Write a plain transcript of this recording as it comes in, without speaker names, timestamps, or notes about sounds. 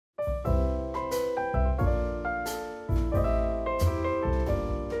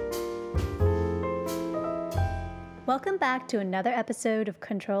Welcome back to another episode of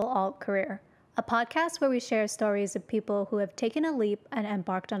Ctrl Alt Career, a podcast where we share stories of people who have taken a leap and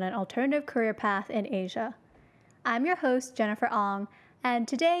embarked on an alternative career path in Asia. I'm your host, Jennifer Ong, and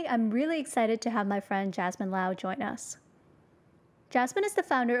today I'm really excited to have my friend Jasmine Lau join us. Jasmine is the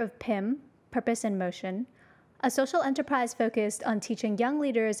founder of PIM, Purpose in Motion, a social enterprise focused on teaching young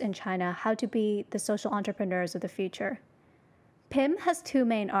leaders in China how to be the social entrepreneurs of the future. PIM has two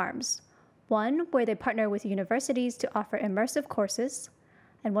main arms. One, where they partner with universities to offer immersive courses,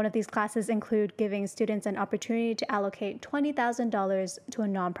 and one of these classes include giving students an opportunity to allocate $20,000 to a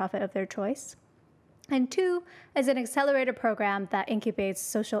nonprofit of their choice. And two, is an accelerator program that incubates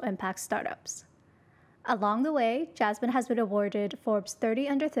social impact startups. Along the way, Jasmine has been awarded Forbes 30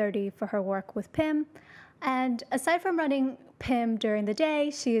 Under 30 for her work with PIM, and aside from running PIM during the day,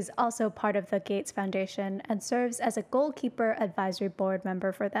 she is also part of the Gates Foundation and serves as a goalkeeper advisory board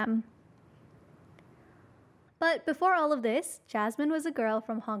member for them. But before all of this, Jasmine was a girl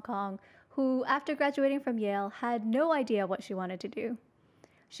from Hong Kong who, after graduating from Yale, had no idea what she wanted to do.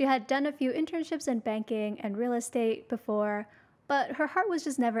 She had done a few internships in banking and real estate before, but her heart was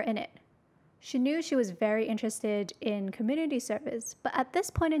just never in it. She knew she was very interested in community service, but at this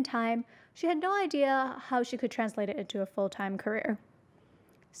point in time, she had no idea how she could translate it into a full-time career.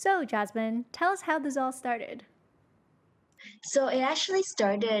 So, Jasmine, tell us how this all started. So it actually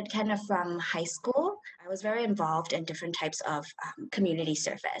started kind of from high school. I was very involved in different types of community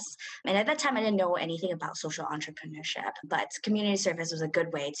service. And at that time, I didn't know anything about social entrepreneurship, but community service was a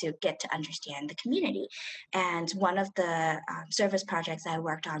good way to get to understand the community. And one of the service projects I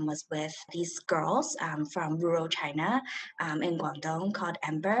worked on was with these girls from rural China in Guangdong called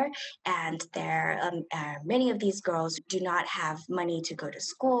Ember. And many of these girls do not have money to go to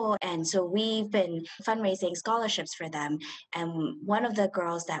school. And so we've been fundraising scholarships for them. And one of the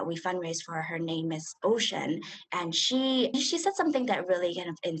girls that we fundraised for, her name is Ocean, and she said something that really kind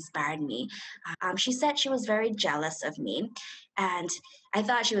of inspired me. She said she was very jealous of me, and I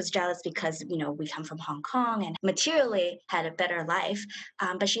thought she was jealous because we come from Hong Kong and materially had a better life.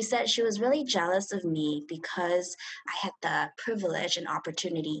 But she said she was really jealous of me because I had the privilege and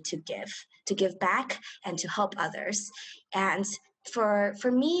opportunity to give back and to help others. And for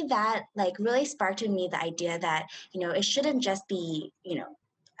me, that really sparked in me the idea that it shouldn't just be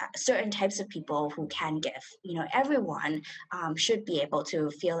certain types of people who can give. Everyone should be able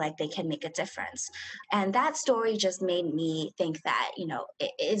to feel like they can make a difference. And that story just made me think that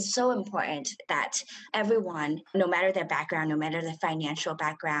it is so important that everyone, no matter their background, no matter their financial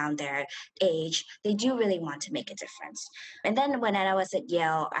background, their age, they do really want to make a difference. And then when I was at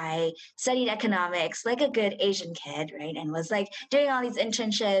Yale, I studied economics like a good Asian kid, right? And was doing all these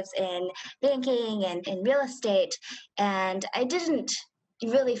internships in banking and in real estate. And I didn't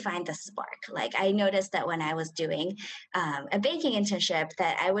really find the spark. I noticed that when I was doing a banking internship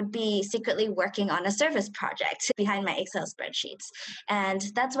that I would be secretly working on a service project behind my Excel spreadsheets. And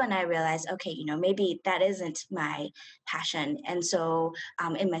that's when I realized, okay, maybe that isn't my passion. And so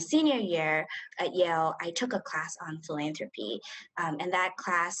in my senior year at Yale, I took a class on philanthropy. And that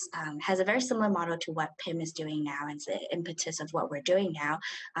class has a very similar model to what PIM is doing now. And it's the impetus of what we're doing now.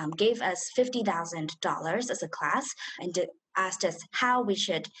 Gave us $50,000 as a class and asked us how we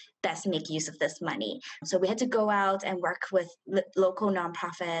should best make use of this money. So we had to go out and work with local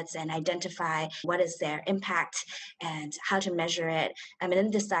nonprofits and identify what is their impact and how to measure it, and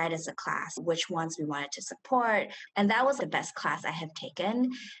then decide as a class which ones we wanted to support. And that was the best class I have taken.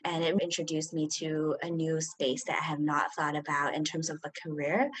 And it introduced me to a new space that I have not thought about in terms of a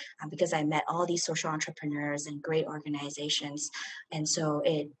career, because I met all these social entrepreneurs and great organizations. And so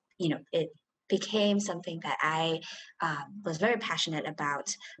it became something that I was very passionate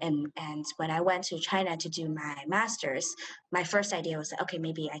about. And when I went to China to do my master's, my first idea was, okay,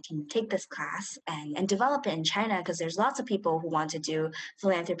 maybe I can take this class and develop it in China, because there's lots of people who want to do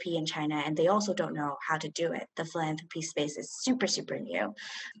philanthropy in China, and they also don't know how to do it. The philanthropy space is super, super new.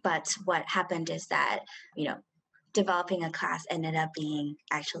 But what happened is that, developing a class ended up being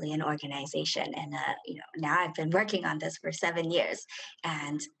actually an organization. And, now I've been working on this for 7 years,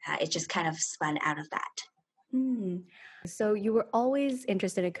 and it just kind of spun out of that. So you were always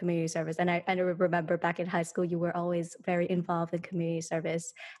interested in community service. And I remember back in high school, you were always very involved in community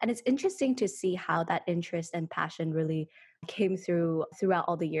service. And it's interesting to see how that interest and passion really came throughout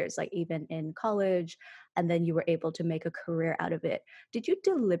all the years, even in college, and then you were able to make a career out of it. Did you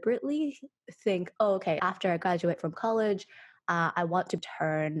deliberately think, oh, okay, after I graduate from college, I want to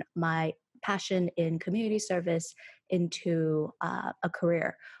turn my passion in community service into a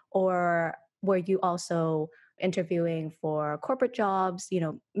career? Or were you also interviewing for corporate jobs?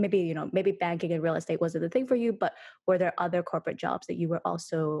 Maybe banking and real estate wasn't the thing for you, but were there other corporate jobs that you were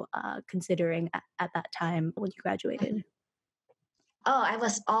also considering at that time when you graduated? Oh, I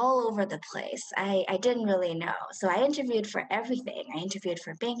was all over the place. I didn't really know. So I interviewed for everything. I interviewed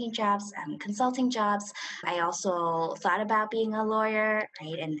for banking jobs, consulting jobs. I also thought about being a lawyer,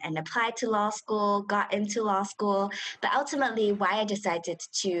 right? And applied to law school, got into law school. But ultimately, why I decided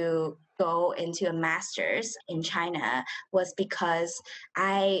to go into a master's in China was because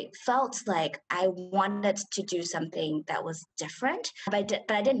I felt like I wanted to do something that was different, but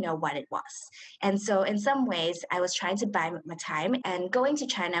I didn't know what it was. And so, in some ways, I was trying to buy my time, and going to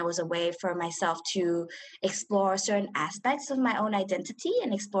China was a way for myself to explore certain aspects of my own identity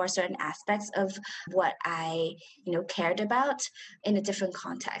and explore certain aspects of what I, cared about in a different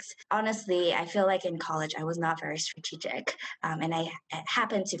context. Honestly, I feel like in college I was not very strategic, and I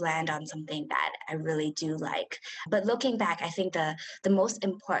happened to land on something that I really do like. But looking back, I think the most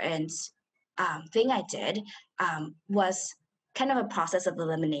important thing I did was kind of a process of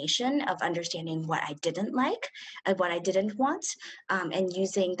elimination of understanding what I didn't like and what I didn't want, and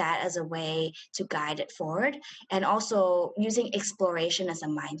using that as a way to guide it forward, and also using exploration as a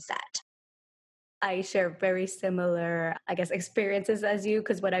mindset. I share very similar, I guess, experiences as you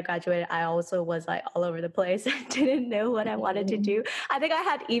because when I graduated, I also was like all over the place. I didn't know what I wanted to Mhm. do. I think I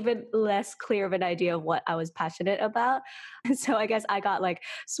had even less clear of an idea of what I was passionate about. And so I guess I got like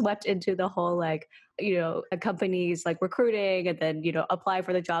swept into the whole like, companies like recruiting and then, apply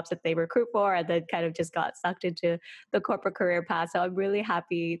for the jobs that they recruit for and then kind of just got sucked into the corporate career path. So I'm really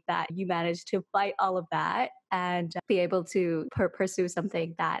happy that you managed to fight all of that and be able to pursue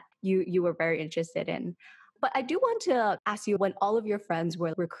something that you were very interested in. But I do want to ask you when all of your friends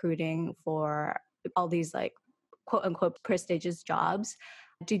were recruiting for all these like quote unquote prestigious jobs,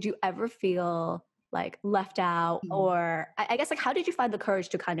 did you ever feel like left out or I guess like how did you find the courage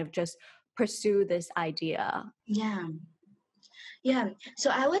to kind of just pursue this idea? Yeah. Yeah.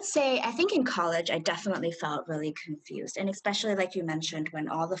 So I would say, I think in college, I definitely felt really confused. And especially, like you mentioned, when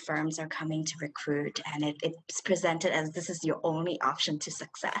all the firms are coming to recruit and it's presented as this is your only option to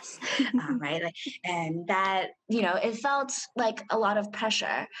success, right? And that, it felt like a lot of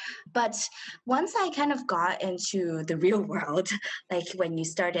pressure. But once I kind of got into the real world, like when you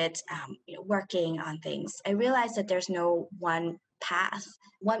started working on things, I realized that there's no one path.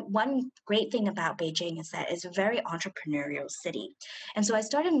 One great thing about Beijing is that it's a very entrepreneurial city. And so I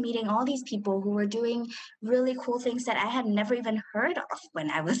started meeting all these people who were doing really cool things that I had never even heard of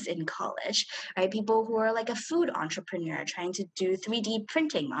when I was in college, right? People who are like a food entrepreneur trying to do 3D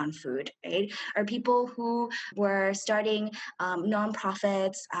printing on food, right? Or people who were starting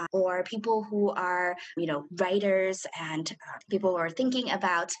nonprofits, or people who are, writers and people who are thinking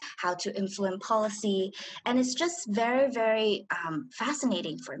about how to influence policy. And it's just very, very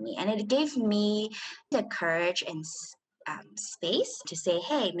fascinating for me. And it gave me the courage and space to say,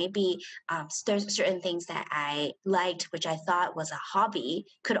 hey, maybe there's certain things that I liked, which I thought was a hobby,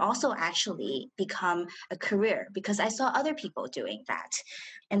 could also actually become a career because I saw other people doing that.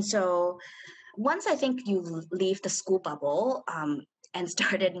 And so once I think you leave the school bubble, and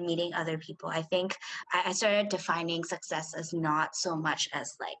started meeting other people, I think I started defining success as not so much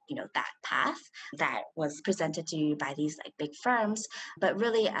as like, that path that was presented to you by these like big firms, but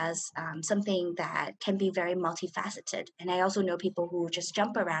really as something that can be very multifaceted. And I also know people who just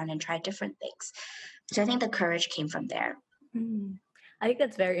jump around and try different things. So I think the courage came from there. Mm. I think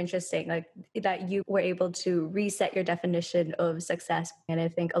that's very interesting, like that you were able to reset your definition of success. And I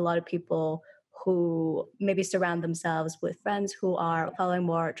think a lot of people who maybe surround themselves with friends who are following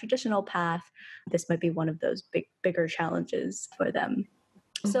more traditional path, this might be one of those bigger challenges for them.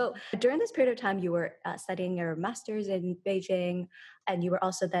 So during this period of time, you were studying your master's in Beijing, and you were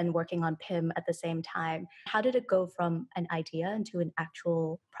also then working on PIM at the same time. How did it go from an idea into an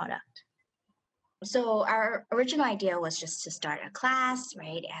actual product? So our original idea was just to start a class,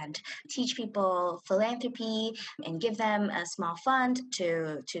 right, and teach people philanthropy and give them a small fund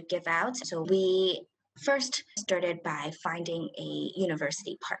to give out. So we first started by finding a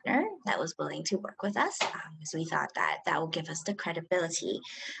university partner that was willing to work with us, because we thought that that would give us the credibility.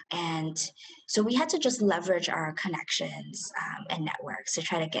 And so we had to just leverage our connections and networks to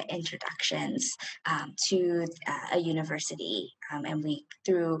try to get introductions to a university. And we,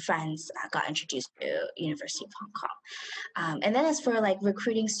 through friends, got introduced to University of Hong Kong. And then as for like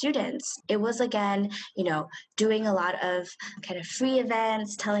recruiting students, it was again, doing a lot of kind of free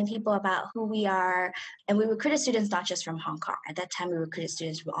events, telling people about who we are. And we recruited students not just from Hong Kong. At that time, we recruited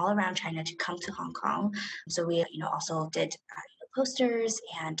students from all around China to come to Hong Kong. So we, also did posters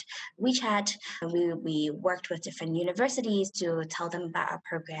and WeChat. And we worked with different universities to tell them about our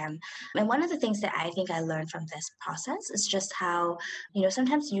program. And one of the things that I think I learned from this process is just how,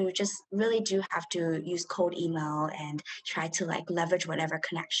 sometimes you just really do have to use cold email and try to like leverage whatever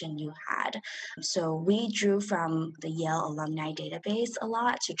connection you had. So we drew from the Yale alumni database a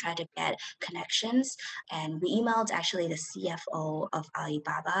lot to try to get connections. And we emailed actually the CFO of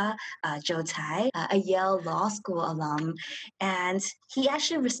Alibaba, Joe Tsai, a Yale Law School alum, and he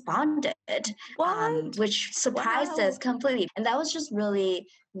actually responded, What? which surprised Wow. us completely. And that was just really,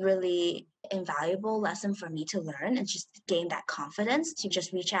 really invaluable lesson for me to learn and just gain that confidence to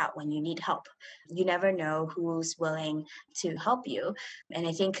just reach out when you need help. You never know who's willing to help you. And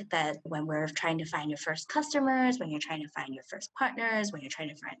I think that when we're trying to find your first customers, when you're trying to find your first partners, when you're trying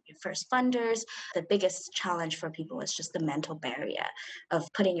to find your first funders, the biggest challenge for people is just the mental barrier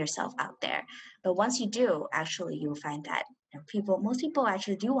of putting yourself out there. But once you do, actually, you'll find that most people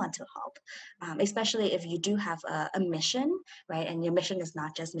actually do want to help, especially if you do have a mission, right? And your mission is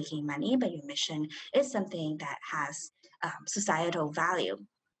not just making money, but your mission is something that has societal value,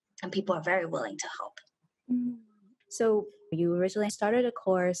 and people are very willing to help. So you originally started a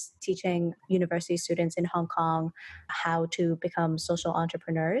course teaching university students in Hong Kong how to become social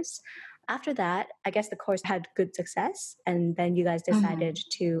entrepreneurs. After that, I guess the course had good success, and then you guys decided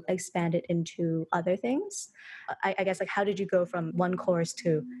to expand it into other things. I guess, like, how did you go from one course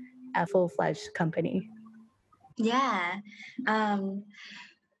to a full-fledged company? Yeah. Um,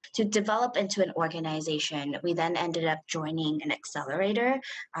 to develop into an organization, we then ended up joining an accelerator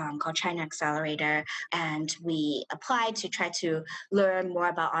called China Accelerator, and we applied to try to learn more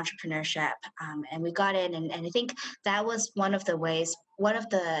about entrepreneurship. And we got in, and I think that was one of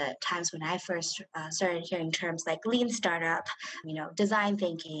the times when I first started hearing terms like lean startup, design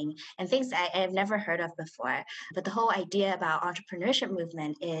thinking, and things I've never heard of before. But the whole idea about entrepreneurship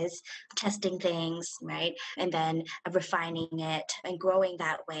movement is testing things, right? And then refining it and growing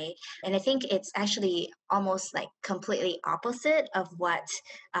that way. And I think it's actually almost like completely opposite of what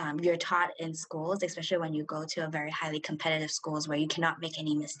you're taught in schools, especially when you go to a very highly competitive schools where you cannot make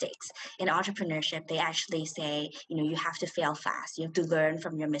any mistakes. In entrepreneurship, they actually say, you have to fail fast. You have to learn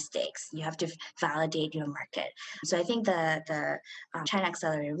from your mistakes. You have to validate your market. So I think the China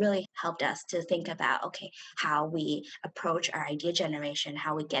Accelerator really helped us to think about, okay, how we approach our idea generation,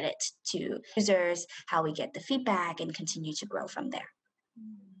 how we get it to users, how we get the feedback and continue to grow from there.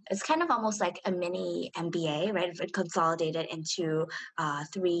 It's kind of almost like a mini MBA, right? It consolidated into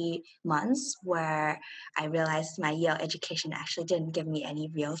 3 months, where I realized my Yale education actually didn't give me any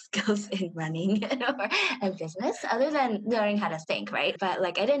real skills in running or a business, other than learning how to think, right? But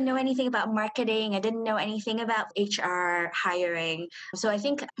like I didn't know anything about marketing. I didn't know anything about HR hiring. So I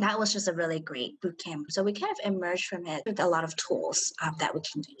think that was just a really great boot camp. So we kind of emerged from it with a lot of tools that we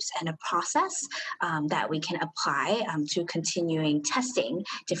can use and a process that we can apply to continuing testing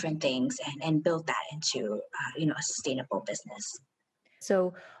different things and build that into a sustainable business.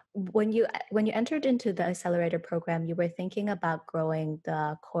 So when you entered into the accelerator program, you were thinking about growing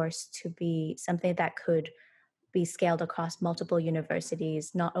the course to be something that could be scaled across multiple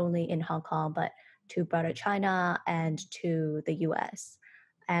universities, not only in Hong Kong, but to broader China and to the US.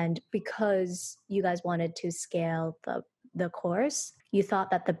 And because you guys wanted to scale the course, you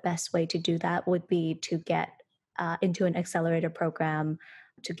thought that the best way to do that would be to get into an accelerator program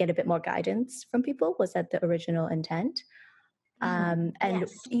to get a bit more guidance from people. Was that the original intent? And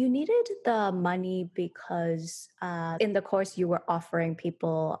Yes. you needed the money because in the course you were offering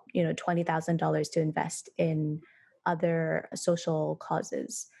people, $20,000 to invest in other social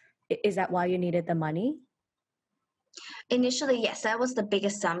causes. Is that why you needed the money? Initially, yes, that was the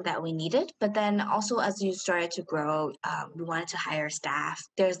biggest sum that we needed. But then also, as you started to grow, we wanted to hire staff.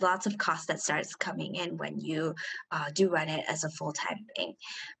 There's lots of cost that starts coming in when you do run it as a full-time thing,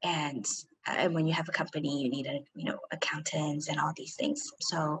 and when you have a company, you need accountants and all these things.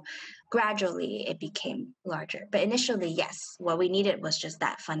 So gradually, it became larger. But initially, yes, what we needed was just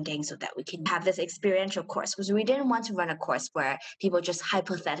that funding so that we can have this experiential course. Because we didn't want to run a course where people just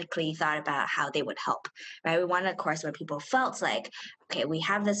hypothetically thought about how they would help, right? We wanted a course where people felt like, okay, we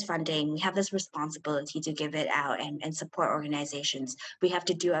have this funding, we have this responsibility to give it out and support organizations. We have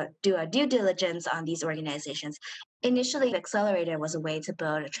to do a due diligence on these organizations. Initially, the accelerator was a way to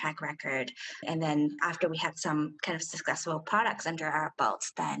build a track record. And then after we had some kind of successful products under our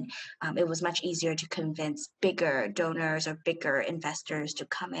belts, then it was much easier to convince bigger donors or bigger investors to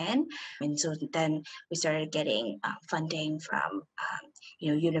come in. And so then we started getting funding from,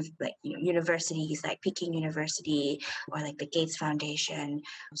 universities like Peking University or like the Gates Foundation.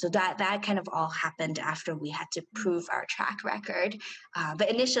 So that kind of all happened after we had to prove our track record. But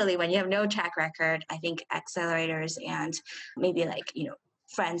initially, when you have no track record, I think accelerators and maybe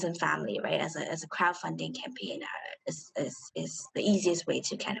friends and family, right, as a crowdfunding campaign is the easiest way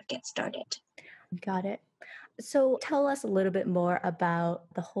to kind of get started. Got it. So tell us a little bit more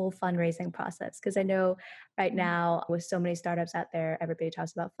about the whole fundraising process. Because I know right now, with so many startups out there, everybody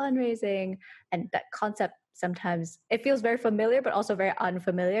talks about fundraising, and that concept sometimes it feels very familiar, but also very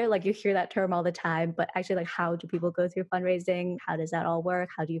unfamiliar. Like you hear that term all the time, but actually, like, how do people go through fundraising? How does that all work?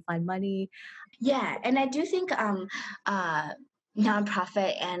 How do you find money? Yeah, and I do think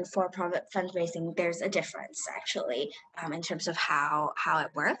nonprofit and for-profit fundraising, there's a difference actually in terms of how it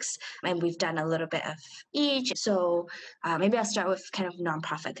works, and we've done a little bit of each. So maybe I'll start with kind of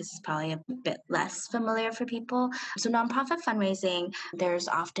nonprofit because it's probably a bit less familiar for people. So nonprofit fundraising, there's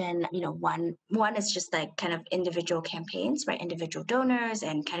often one is just like kind of individual campaigns, right? Individual donors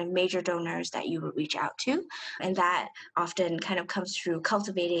and kind of major donors that you would reach out to, and that often kind of comes through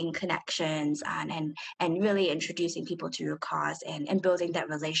cultivating connections and really introducing people to your cause and building that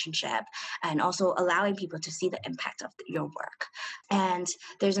relationship and also allowing people to see the impact of your work. And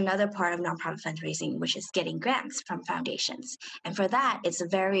there's another part of nonprofit fundraising, which is getting grants from foundations. And for that, it's a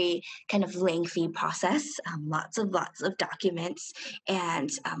very kind of lengthy process, lots of documents,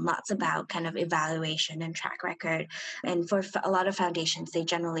 and lots about kind of evaluation and track record. And for a lot of foundations, they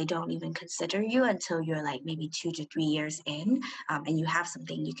generally don't even consider you until you're like maybe 2 to 3 years in, and you have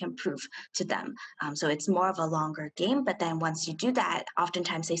something you can prove to them. So it's more of a longer game, but then once you do that,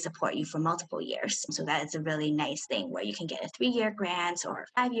 oftentimes they support you for multiple years. So that is a really nice thing where you can get a 3-year grant or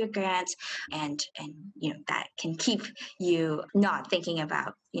a 5-year grant, and that can keep you not thinking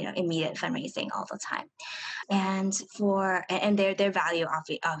about immediate fundraising all the time. And their value,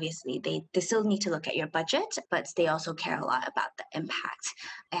 obviously they still need to look at your budget, but they also care a lot about the impact,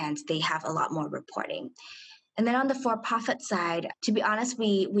 and they have a lot more reporting. And then on the for-profit side, to be honest,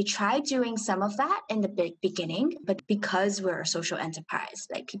 we tried doing some of that in the beginning, but because we're a social enterprise,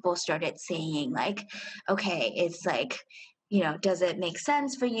 like people started saying like, okay, it's like, does it make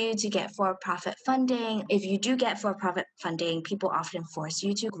sense for you to get for-profit funding? If you do get for-profit funding, people often force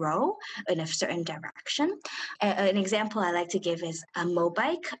you to grow in a certain direction. An example I like to give is a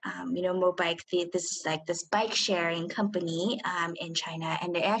Mobike. Mobike, this is like this bike sharing company in China,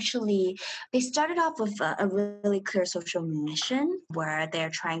 and they started off with a really clear social mission where they're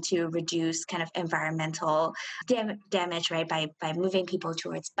trying to reduce kind of environmental damage, right, by moving people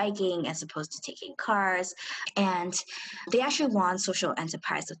towards biking as opposed to taking cars. And they actually won Social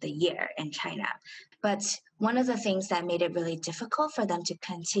Enterprise of the Year in China. But one of the things that made it really difficult for them to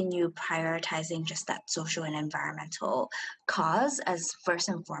continue prioritizing just that social and environmental cause as first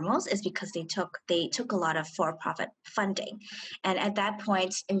and foremost is because they took a lot of for-profit funding. And at that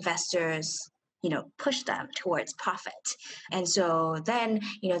point, investors push them towards profit. And so then,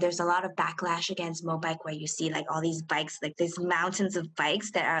 there's a lot of backlash against Mobike where you see like all these bikes, like these mountains of bikes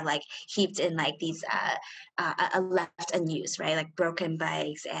that are like heaped in like these left unused, right? Like broken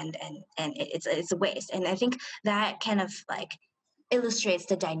bikes and it's a waste. And I think that kind of like illustrates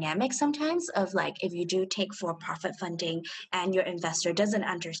the dynamic sometimes of like if you do take for-profit funding and your investor doesn't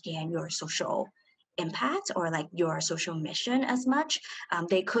understand your social impact or like your social mission as much,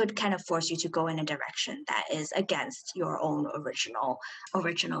 they could kind of force you to go in a direction that is against your own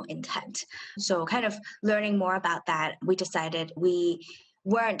original intent. So kind of learning more about that, we decided we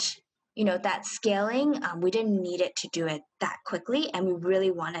weren't that scaling, we didn't need it to do it that quickly, and we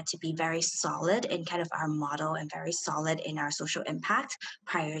really wanted to be very solid in kind of our model and very solid in our social impact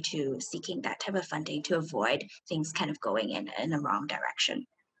prior to seeking that type of funding to avoid things kind of going in the wrong direction.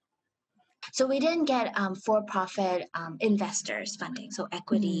 So we didn't get for-profit investors funding, so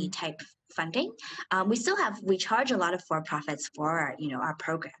equity type funding. We charge a lot of for-profits for our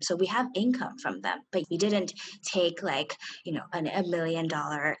program, so we have income from them, but we didn't take like $1 million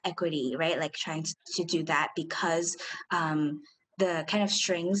equity, right? Like trying to do that because the kind of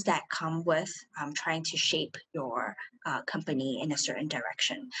strings that come with trying to shape your company in a certain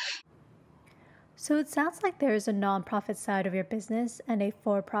direction. So it sounds like there is a nonprofit side of your business and a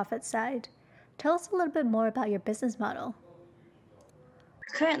for-profit side. Tell us a little bit more about your business model.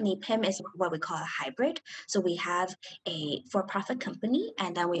 Currently, PIM is what we call a hybrid. So we have a for profit company,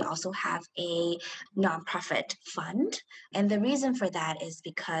 and then we also have a nonprofit fund. And the reason for that is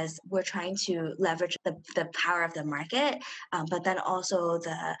because we're trying to leverage the power of the market, but then also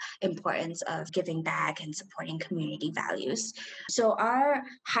the importance of giving back and supporting community values. So our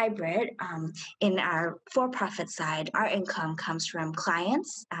hybrid, in our for profit side, our income comes from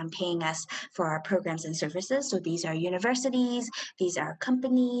clients paying us for our programs and services. So these are universities, these are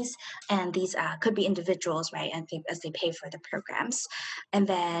companies, and these could be individuals, right? And as they pay for the programs. And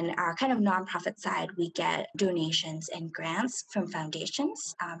then our kind of nonprofit side, we get donations and grants from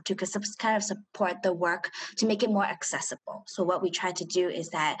foundations to kind of support the work to make it more accessible. So what we try to do is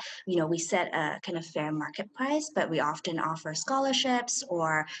that, we set a kind of fair market price, but we often offer scholarships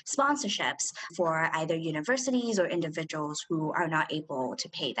or sponsorships for either universities or individuals who are not able to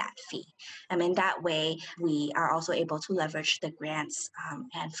pay that fee. In that way, we are also able to leverage the grants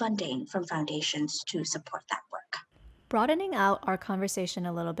and funding from foundations to support that work. Broadening out our conversation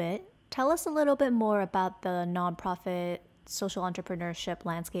a little bit, tell us a little bit more about the nonprofit social entrepreneurship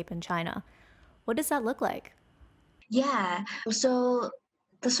landscape in China. What does that look like? Yeah. So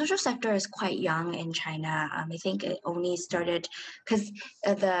the social sector is quite young in China. I think it only started because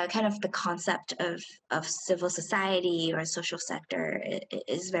the kind of the concept of civil society or social sector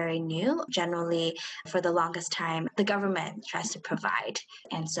is very new. Generally, for the longest time, the government tries to provide,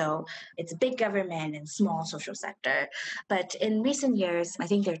 and so it's big government and small social sector. But in recent years, I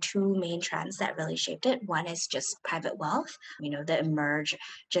think there are two main trends that really shaped it. One is just private wealth. The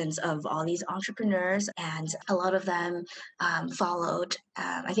emergence of all these entrepreneurs, and a lot of them followed.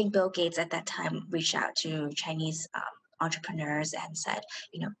 I think Bill Gates at that time reached out to Chinese entrepreneurs and said,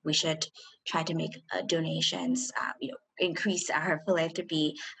 we should try to make donations, increase our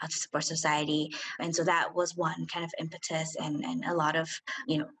philanthropy to support society. And so that was one kind of impetus, and a lot of,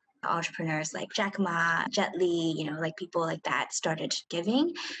 entrepreneurs like Jack Ma, Jet Li, like people like that started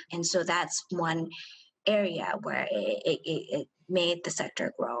giving. And so that's one area where it made the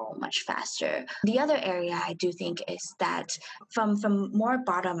sector grow much faster. The other area I do think is that from more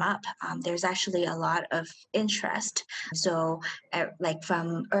bottom up, there's actually a lot of interest. So, like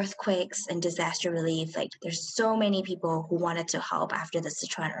from earthquakes and disaster relief, like there's so many people who wanted to help after the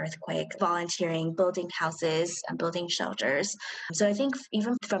Sichuan earthquake, volunteering, building houses, and building shelters. So I think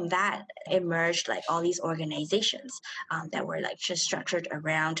even from that emerged like all these organizations that were like just structured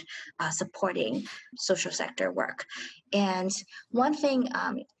around supporting social sector work. And one thing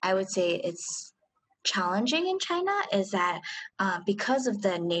I would say it's challenging in China is that because of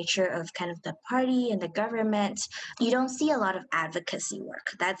the nature of kind of the party and the government, you don't see a lot of advocacy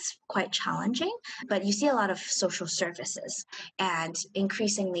work. That's quite challenging, but you see a lot of social services. And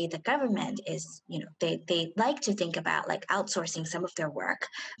increasingly, the government is, they like to think about like outsourcing some of their work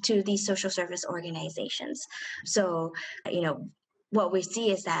to these social service organizations. So, what we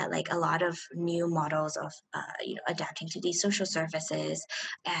see is that like a lot of new models of adapting to these social services,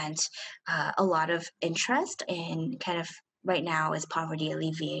 and a lot of interest in kind of right now is poverty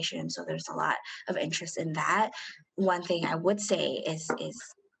alleviation. So there's a lot of interest in that. One thing I would say is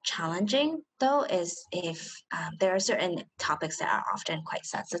challenging though is if there are certain topics that are often quite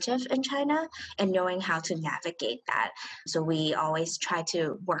sensitive in China, and knowing how to navigate that. So we always try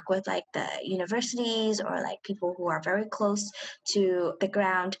to work with like the universities or like people who are very close to the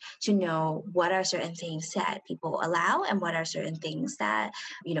ground to know what are certain things that people allow and what are certain things that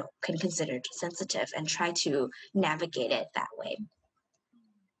can consider sensitive, and try to navigate it that way.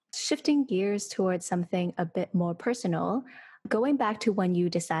 Shifting gears towards something a bit more personal, going back to when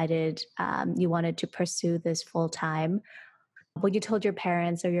you decided you wanted to pursue this full time, when you told your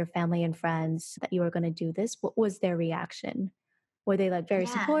parents or your family and friends that you were going to do this, what was their reaction? Were they like very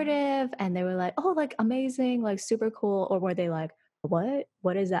Yeah. supportive and they were like, oh, like amazing, like super cool? Or were they like, what?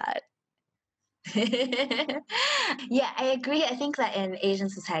 What is that? Yeah, I agree. I think that in Asian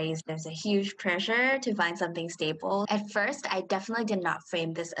societies, there's a huge pressure to find something stable. At first, I definitely did not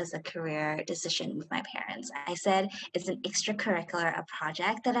frame this as a career decision with my parents. I said it's an extracurricular, a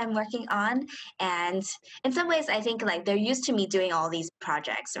project that I'm working on. And in some ways, I think like they're used to me doing all these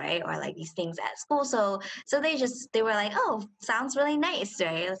projects, right? Or like these things at school. So they were like, oh, sounds really nice,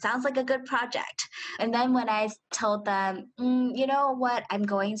 right? It sounds like a good project. And then when I told them, you know what, I'm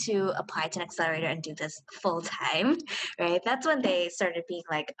going to apply to an accelerator and do this full time, right? That's when they started being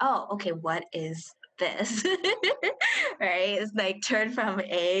like, oh, okay, what is this? Right? It's like turned from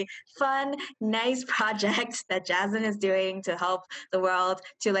a fun, nice project that Jasmine is doing to help the world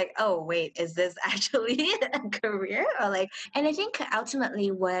to like, oh wait, is this actually a career? Or like, and I think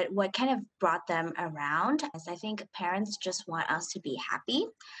ultimately what kind of brought them around is I think parents just want us to be happy.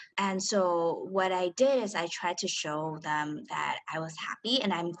 And so what I did is I tried to show them that I was happy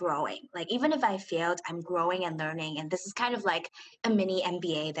and I'm growing. Like even if I failed, I'm growing and learning. And this is kind of like a mini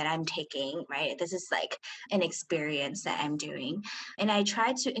MBA that I'm taking, right? This is like an experience that I'm doing. And I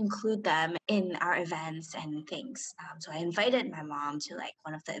tried to include them in our events and things. So I invited my mom to like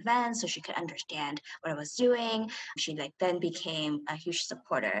one of the events so she could understand what I was doing. She like then became a huge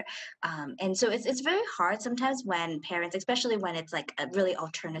supporter. And so it's very hard sometimes when parents, especially when it's like a really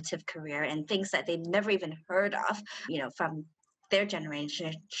alternative career and things that they've never even heard of, from their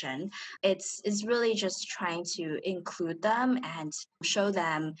generation. It's really just trying to include them and show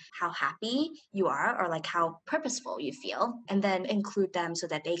them how happy you are or like how purposeful you feel, and then include them so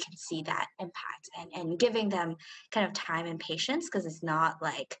that they can see that impact, and giving them kind of time and patience, because it's not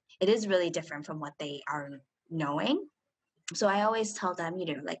like it is really different from what they are knowing. So I always tell them,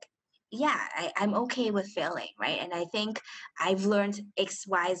 like, yeah, I'm okay with failing, right? And I think I've learned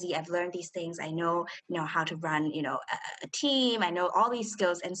XYZ. I've learned these things. I know how to run, a team. I know all these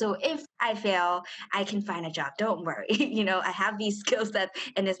skills. And so if I fail, I can find a job. Don't worry. I have these skills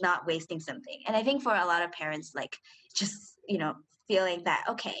and it's not wasting something. And I think for a lot of parents, like just, feeling that,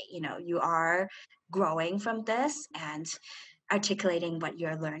 okay, you are growing from this, and articulating what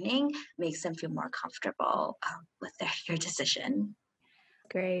you're learning makes them feel more comfortable with your decision.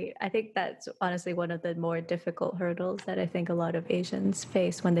 Great. I think that's honestly one of the more difficult hurdles that I think a lot of Asians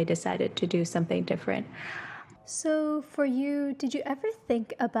face when they decided to do something different. So, for you, did you ever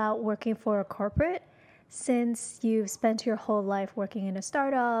think about working for a corporate? Since you've spent your whole life working in a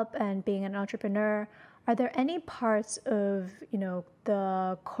startup and being an entrepreneur, are there any parts of,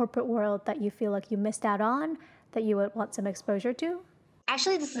 the corporate world that you feel like you missed out on that you would want some exposure to?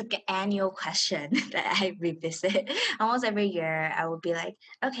 Actually, this is like an annual question that I revisit almost every year. I would be like,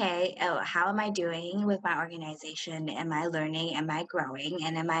 okay, how am I doing with my organization? Am I learning? Am I growing?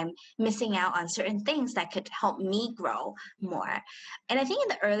 And am I missing out on certain things that could help me grow more? And I think in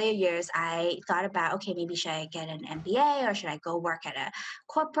the earlier years, I thought about, okay, maybe should I get an MBA or should I go work at a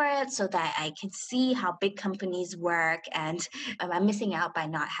corporate so that I can see how big companies work? And I'm missing out by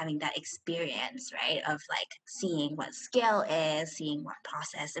not having that experience, right? Of like seeing what scale is, seeing what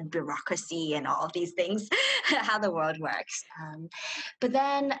process and bureaucracy and all of these things, how the world works. But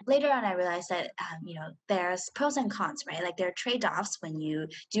then later on, I realized that, there's pros and cons, right? Like there are trade offs when you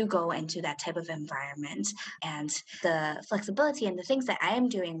do go into that type of environment, and the flexibility and the things that I am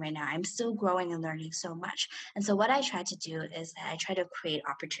doing right now, I'm still growing and learning so much. And so, what I try to do is that I try to create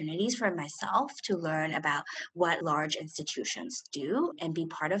opportunities for myself to learn about what large institutions do and be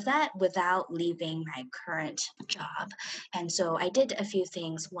part of that without leaving my current job. And so I did a few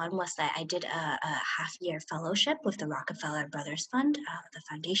things. One was that I did a half-year fellowship with the Rockefeller Brothers Fund, the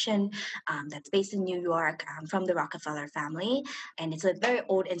foundation that's based in New York, from the Rockefeller family. And it's a very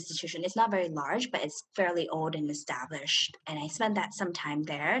old institution. It's not very large, but it's fairly old and established. And I spent that some time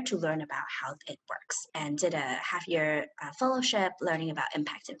there to learn about how it works, and did a half-year fellowship learning about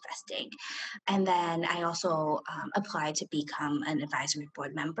impact investing. And then I also applied to become an advisory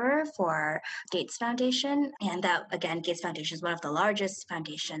board member for Gates Foundation. And that, again, Gates Foundation is one of the largest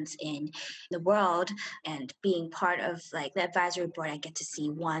foundations in the world. And being part of like the advisory board, I get to see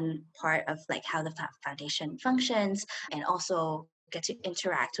one part of like how the foundation functions, and also get to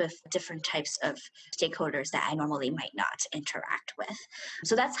interact with different types of stakeholders that I normally might not interact with.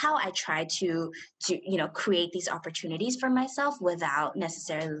 So that's how I try to create these opportunities for myself without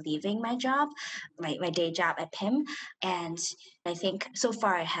necessarily leaving my job, my day job at PIM. And I think so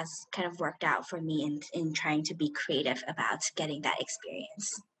far it has kind of worked out for me in trying to be creative about getting that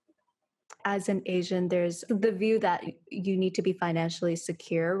experience. As an Asian, there's the view that you need to be financially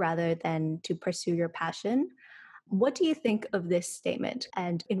secure rather than to pursue your passion. What do you think of this statement?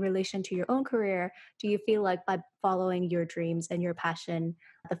 And in relation to your own career, do you feel like by following your dreams and your passion,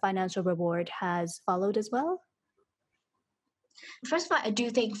 the financial reward has followed as well? First of all, I do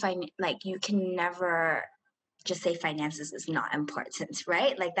think like you can never just say finances is not important,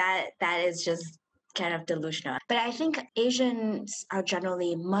 right? Like that is just kind of delusional. But I think Asians are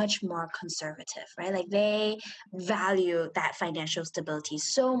generally much more conservative, right? Like they value that financial stability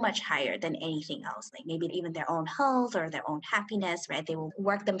so much higher than anything else. Like maybe even their own health or their own happiness, right? They will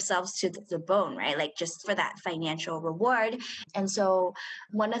work themselves to the bone, right? Like just for that financial reward. And so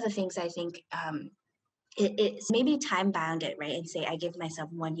one of the things I think it's maybe time bounded, right? And say, I give myself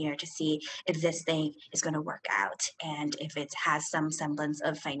 1 year to see if this thing is going to work out and if it has some semblance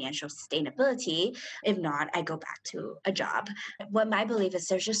of financial sustainability. If not, I go back to a job. What my belief is,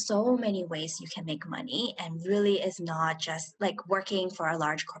 there's just so many ways you can make money, and really is not just like working for a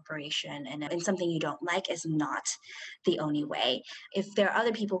large corporation and something you don't like is not the only way. If there are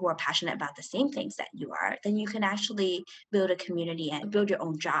other people who are passionate about the same things that you are, then you can actually build a community and build your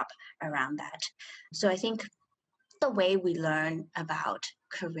own job around that. So I think the way we learn about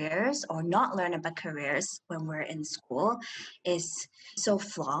careers or not learn about careers when we're in school is so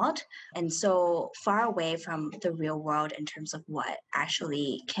flawed and so far away from the real world in terms of what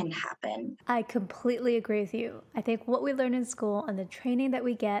actually can happen. I completely agree with you. I think what we learn in school and the training that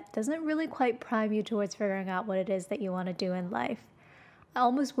we get doesn't really quite prime you towards figuring out what it is that you want to do in life. I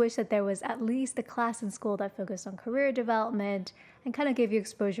almost wish that there was at least a class in school that focused on career development and kind of gave you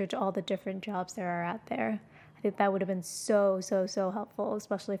exposure to all the different jobs there are out there. I think that would have been so helpful,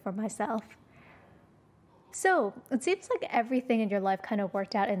 especially for myself. So it seems like everything in your life kind of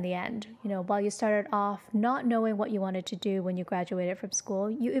worked out in the end. While you started off not knowing what you wanted to do when you graduated from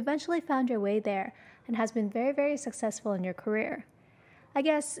school, you eventually found your way there and has been very successful in your career. I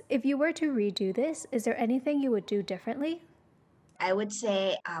guess if you were to redo this, is there anything you would do differently? I would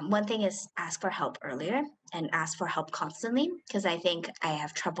say one thing is ask for help earlier and ask for help constantly, because I think I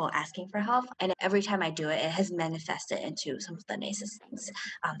have trouble asking for help. And every time I do it, it has manifested into some of the nicest things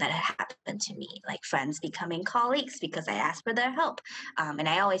that have happened to me, like friends becoming colleagues because I asked for their help. And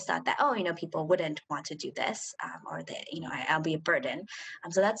I always thought that, people wouldn't want to do this or that, I'll be a burden.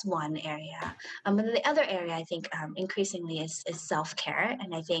 So that's one area. And then the other area I think increasingly is self care.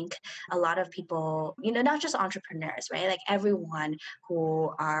 And I think a lot of people, not just entrepreneurs, right? Like everyone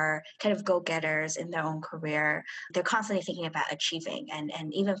who are kind of go-getters in their own career, they're constantly thinking about achieving.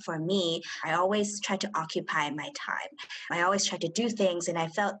 And even for me, I always try to occupy my time. I always try to do things, and I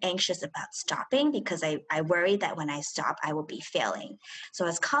felt anxious about stopping because I worried that when I stop, I will be failing. So I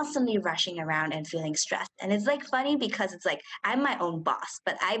was constantly rushing around and feeling stressed. And it's like funny because it's like I'm my own boss,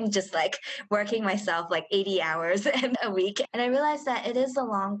 but I'm just like working myself like 80 hours in a week. And I realized that it is a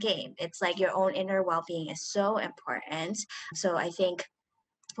long game. It's like your own inner well-being is so important. So I think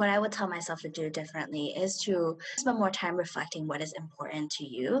what I would tell myself to do differently is to spend more time reflecting what is important to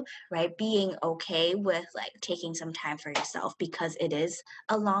you, right? Being okay with like taking some time for yourself because it is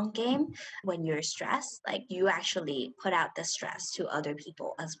a long game. When you're stressed, like you actually put out the stress to other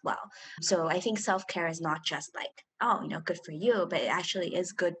people as well. So I think self-care is not just like, oh, good for you, but it actually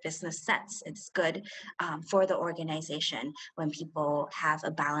is good business sense. It's good for the organization when people have a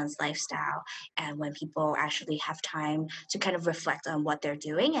balanced lifestyle and when people actually have time to kind of reflect on what they're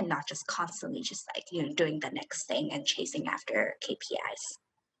doing and not just constantly just like doing the next thing and chasing after KPIs.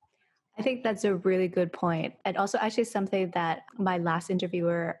 I think that's a really good point. And also actually something that my last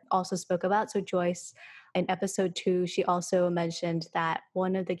interviewer also spoke about. So Joyce, in episode 2, she also mentioned that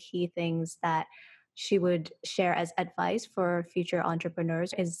one of the key things that she would share as advice for future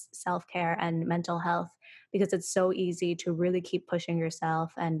entrepreneurs is self-care and mental health, because it's so easy to really keep pushing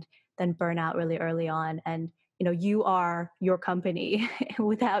yourself and then burn out really early on. And you are your company.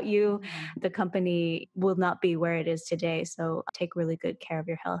 Without you, the company will not be where it is today. So take really good care of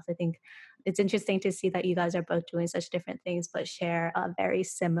your health. I think it's interesting to see that you guys are both doing such different things, but share a very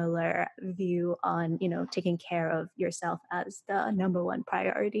similar view on, taking care of yourself as the number one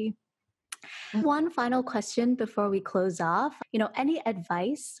priority. One final question before we close off. Any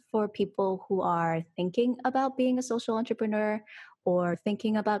advice for people who are thinking about being a social entrepreneur or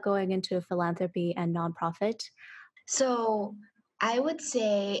thinking about going into philanthropy and nonprofit? So I would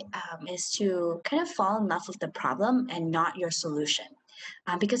say is to kind of fall in love with the problem and not your solution.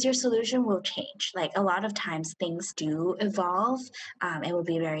 Because your solution will change. Like a lot of times things do evolve and will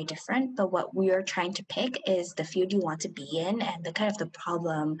be very different. But what we are trying to pick is the field you want to be in and the kind of the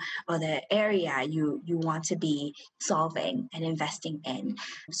problem or the area you want to be solving and investing in.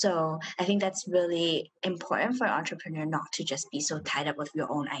 So I think that's really important for an entrepreneur not to just be so tied up with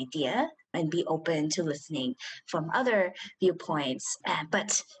your own idea and be open to listening from other viewpoints,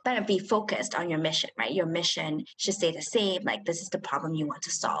 but better be focused on your mission, right? Your mission should stay the same. Like this is the problem you want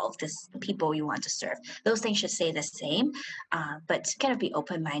to solve, this is the people you want to serve. Those things should stay the same, but kind of be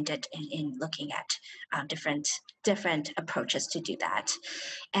open-minded in looking at different approaches to do that.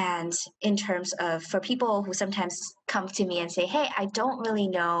 And in terms of for people who sometimes come to me and say, hey, I don't really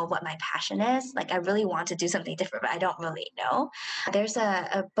know what my passion is. Like I really want to do something different, but I don't really know. There's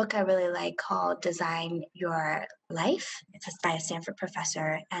a book I really like called Design Your Life. It's by a Stanford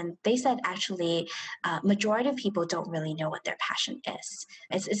professor. And they said actually, majority of people don't really know what their passion is.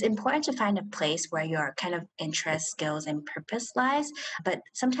 It's important to find a place where your kind of interest, skills, and purpose lies. But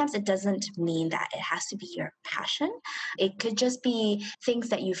sometimes it doesn't mean that it has to be your passion. It could just be things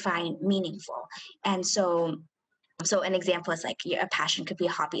that you find meaningful. And so an example is like a passion could be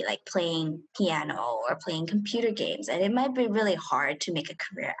a hobby like playing piano or playing computer games, and it might be really hard to make a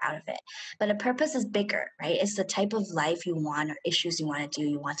career out of it. But a purpose is bigger, right? It's the type of life you want or issues you want to do,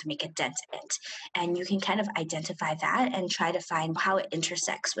 you want to make a dent in it. And you can kind of identify that and try to find how it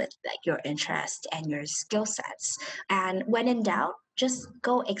intersects with like your interest and your skill sets. And when in doubt, just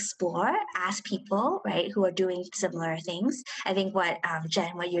go explore, ask people, right, who are doing similar things. I think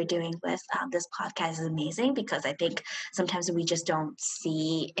Jen, what you're doing with this podcast is amazing, because I think sometimes we just don't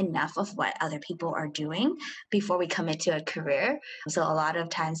see enough of what other people are doing before we come into a career. So a lot of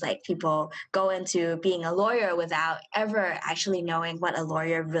times, like, people go into being a lawyer without ever actually knowing what a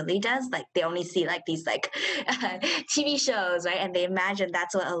lawyer really does. Like, they only see like these like TV shows, right, and they imagine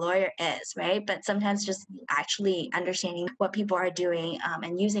that's what a lawyer is, right? But sometimes just actually understanding what people are doing,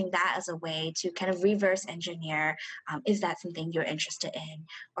 and using that as a way to kind of reverse engineer, is that something you're interested in?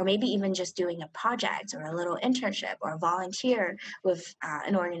 Or maybe even just doing a project or a little internship or volunteer with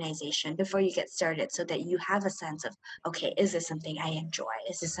an organization before you get started, so that you have a sense of, okay, is this something I enjoy?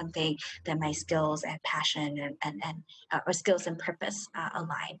 Is this something that my skills and passion and or skills and purpose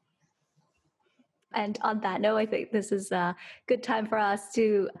align? And on that note, I think this is a good time for us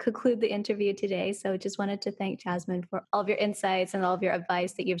to conclude the interview today. So just wanted to thank Jasmine for all of your insights and all of your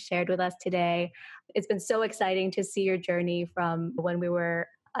advice that you've shared with us today. It's been so exciting to see your journey from when we were,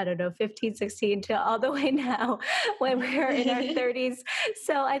 I don't know, 15, 16 to all the way now when we're in our 30s.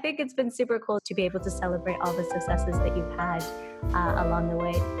 So I think it's been super cool to be able to celebrate all the successes that you've had along the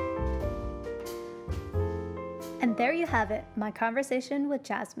way. And there you have it, my conversation with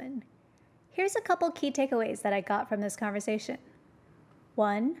Jasmine. Here's a couple key takeaways that I got from this conversation.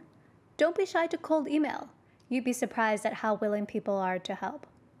 1, don't be shy to cold email. You'd be surprised at how willing people are to help.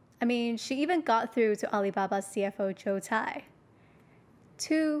 I mean, she even got through to Alibaba's CFO Joe Tsai.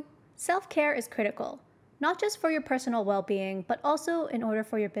 2, self-care is critical, not just for your personal well-being, but also in order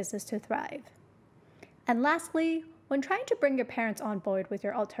for your business to thrive. And lastly, when trying to bring your parents on board with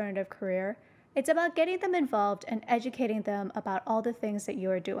your alternative career, it's about getting them involved and educating them about all the things that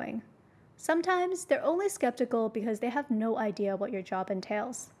you are doing. Sometimes they're only skeptical because they have no idea what your job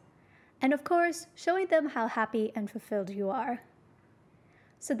entails. And of course, showing them how happy and fulfilled you are.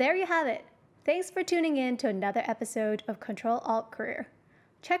 So there you have it. Thanks for tuning in to another episode of Ctrl Alt Career.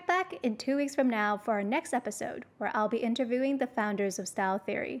 Check back in 2 weeks from now for our next episode, where I'll be interviewing the founders of Style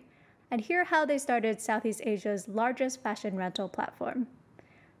Theory and hear how they started Southeast Asia's largest fashion rental platform.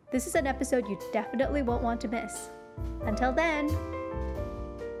 This is an episode you definitely won't want to miss. Until then,